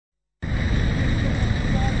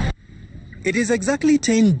It is exactly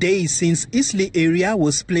 10 days since Eastleigh Area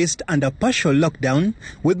was placed under partial lockdown,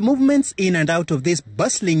 with movements in and out of this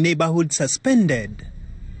bustling neighborhood suspended.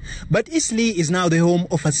 But Eastleigh is now the home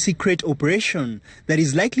of a secret operation that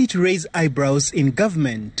is likely to raise eyebrows in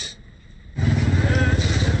government.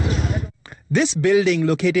 This building,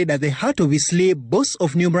 located at the heart of Eastleigh, boasts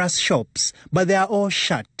of numerous shops, but they are all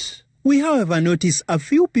shut. We, however, notice a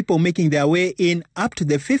few people making their way in up to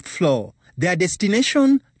the 5th floor. Their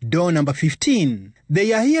destination, door number 15.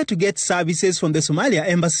 They are here to get services from the Somalia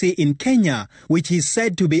Embassy in Kenya, which is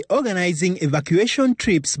said to be organizing evacuation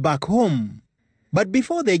trips back home. But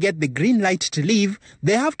before they get the green light to leave,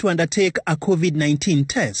 they have to undertake a COVID-19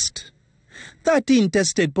 test. 13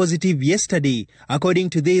 tested positive yesterday, according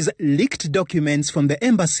to these leaked documents from the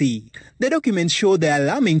embassy. The documents show the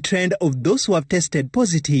alarming trend of those who have tested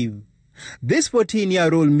positive. This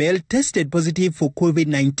 14-year-old male tested positive for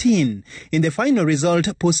COVID-19 in the final result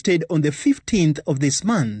posted on the 15th of this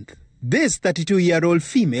month. This 32-year-old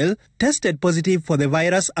female tested positive for the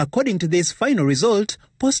virus according to this final result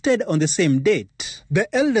posted on the same date.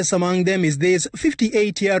 The eldest among them is this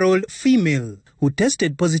 58-year-old female who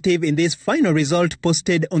tested positive in this final result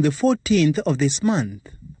posted on the 14th of this month.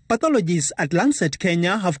 Pathologists at Lancet,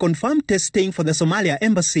 Kenya have confirmed testing for the Somalia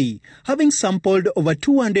Embassy, having sampled over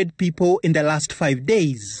 200 people in the last 5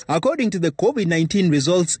 days. According to the COVID-19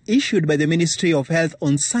 results issued by the Ministry of Health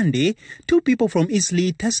on Sunday, 2 people from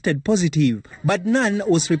Eastleigh tested positive, but none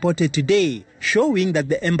was reported today, showing that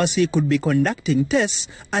the embassy could be conducting tests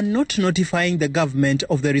and not notifying the government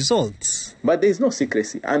of the results. But there is no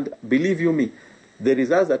secrecy, and believe you me, the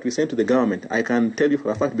results that we sent to the government, I can tell you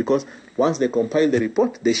for a fact, because once they compile the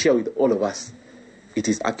report, they share with all of us. It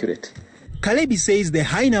is accurate. Kalebi says the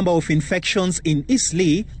high number of infections in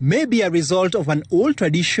Eastleigh may be a result of an old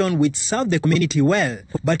tradition which served the community well,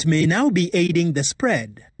 but may now be aiding the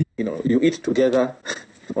spread. You eat together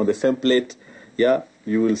on the same plate, yeah.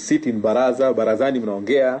 You will sit in barazani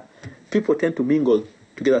mnaongea. People tend to mingle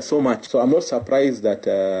together so much. So I'm not surprised that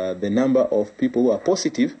the number of people who are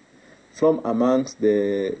positive from amongst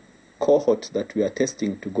the cohort that we are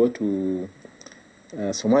testing to go to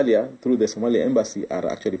Somalia through the Somalia Embassy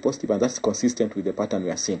are actually positive, and that's consistent with the pattern we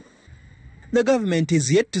are seeing. The government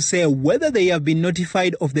is yet to say whether they have been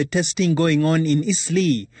notified of the testing going on in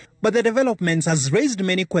Eastleigh, but the developments has raised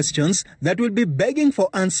many questions that will be begging for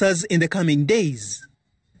answers in the coming days.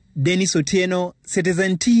 Dennis Otieno,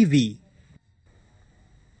 Citizen TV.